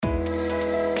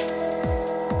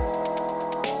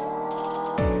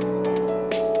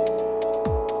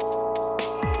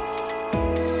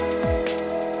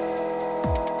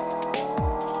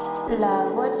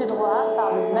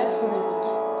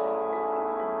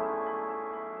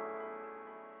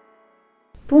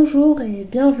Bonjour et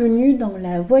bienvenue dans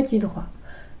la voie du droit.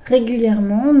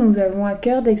 Régulièrement, nous avons à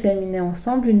cœur d'examiner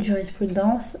ensemble une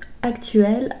jurisprudence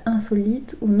actuelle,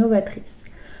 insolite ou novatrice.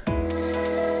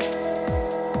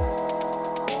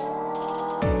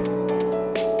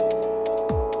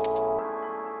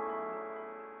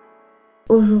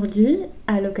 Aujourd'hui,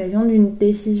 à l'occasion d'une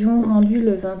décision rendue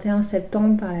le 21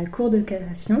 septembre par la Cour de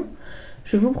cassation,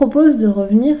 je vous propose de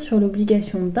revenir sur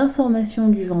l'obligation d'information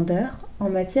du vendeur en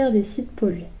matière des sites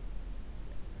pollués.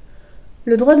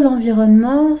 Le droit de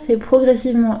l'environnement s'est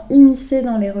progressivement immiscé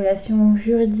dans les relations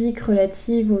juridiques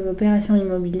relatives aux opérations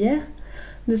immobilières,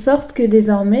 de sorte que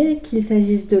désormais, qu'il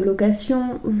s'agisse de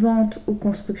location, vente ou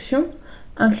construction,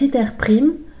 un critère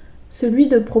prime, celui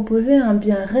de proposer un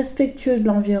bien respectueux de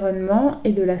l'environnement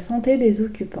et de la santé des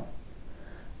occupants.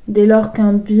 Dès lors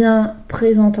qu'un bien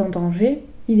présente un danger,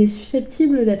 il est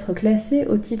susceptible d'être classé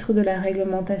au titre de la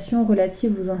réglementation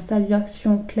relative aux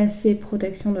installations classées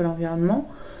protection de l'environnement,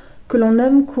 que l'on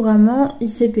nomme couramment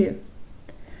ICPE.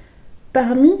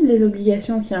 Parmi les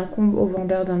obligations qui incombent au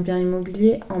vendeur d'un bien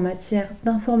immobilier en matière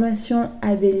d'information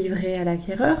à délivrer à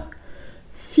l'acquéreur,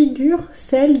 figure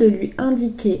celle de lui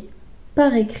indiquer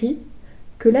par écrit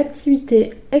que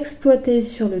l'activité exploitée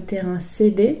sur le terrain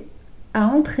cédé a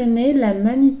entraîné la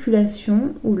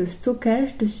manipulation ou le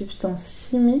stockage de substances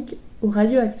chimiques ou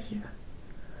radioactives.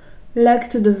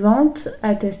 L'acte de vente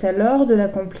atteste alors de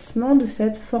l'accomplissement de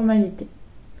cette formalité.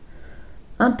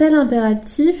 Un tel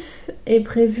impératif est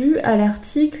prévu à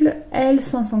l'article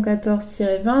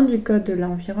L514-20 du Code de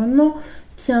l'environnement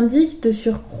qui indique de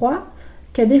surcroît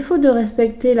qu'à défaut de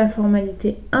respecter la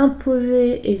formalité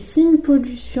imposée et si une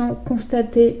pollution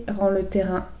constatée rend le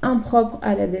terrain impropre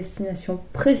à la destination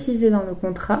précisée dans le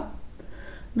contrat,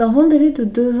 dans un délai de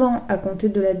 2 ans à compter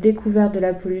de la découverte de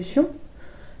la pollution,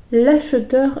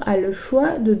 l'acheteur a le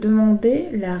choix de demander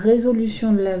la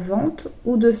résolution de la vente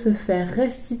ou de se faire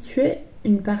restituer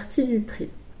une partie du prix.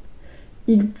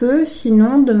 Il peut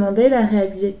sinon demander la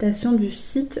réhabilitation du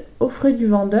site aux frais du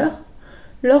vendeur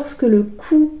lorsque le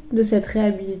coût de cette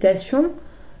réhabilitation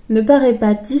ne paraît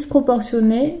pas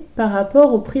disproportionné par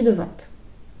rapport au prix de vente.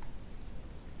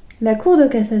 La Cour de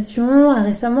cassation a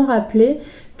récemment rappelé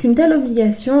qu'une telle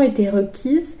obligation était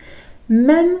requise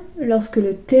même lorsque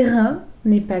le terrain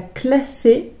n'est pas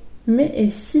classé mais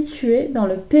est situé dans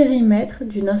le périmètre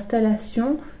d'une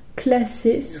installation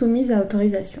classée soumise à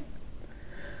autorisation.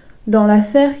 Dans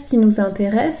l'affaire qui nous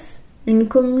intéresse, une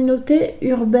communauté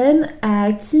urbaine a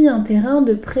acquis un terrain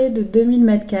de près de 2000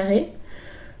 m²,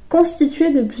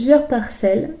 constitué de plusieurs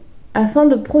parcelles, afin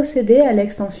de procéder à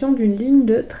l'extension d'une ligne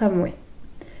de tramway,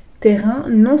 terrain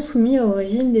non soumis à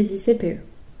l'origine des ICPE.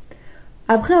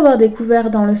 Après avoir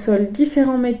découvert dans le sol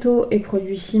différents métaux et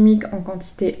produits chimiques en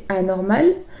quantité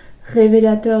anormale,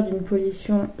 révélateurs d'une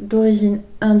pollution d'origine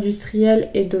industrielle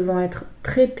et devant être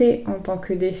traités en tant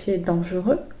que déchets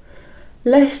dangereux,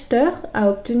 l'acheteur a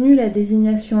obtenu la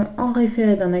désignation en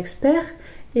référé d'un expert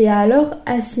et a alors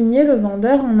assigné le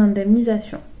vendeur en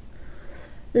indemnisation.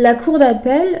 La Cour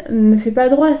d'appel ne fait pas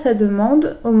droit à sa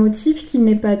demande au motif qu'il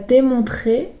n'est pas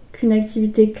démontré qu'une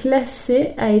activité classée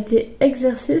a été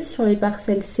exercée sur les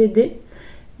parcelles cédées,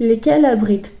 lesquelles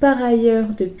abritent par ailleurs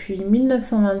depuis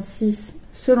 1926,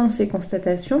 selon ses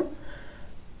constatations,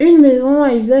 une maison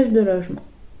à usage de logement.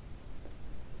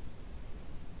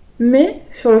 Mais,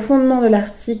 sur le fondement de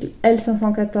l'article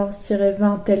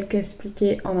L514-20 tel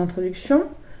qu'expliqué en introduction,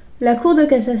 la Cour de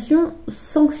cassation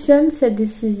sanctionne cette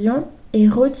décision et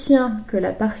retient que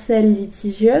la parcelle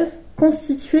litigieuse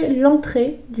constituait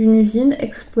l'entrée d'une usine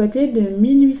exploitée de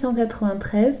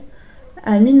 1893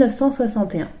 à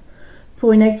 1961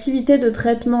 pour une activité de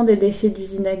traitement des déchets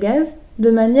d'usine à gaz de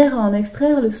manière à en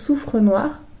extraire le soufre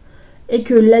noir et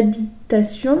que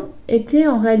l'habitation était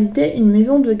en réalité une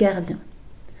maison de gardien.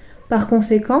 Par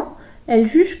conséquent, elle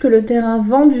juge que le terrain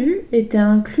vendu était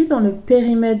inclus dans le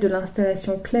périmètre de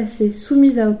l'installation classée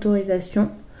soumise à autorisation,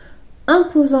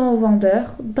 imposant au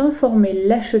vendeur d'informer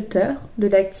l'acheteur de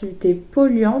l'activité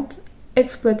polluante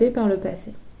exploitée par le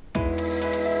passé.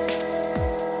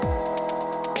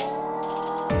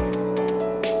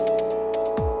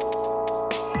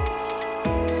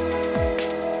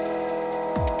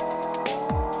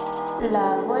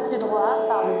 La voie du droit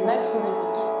par le Même.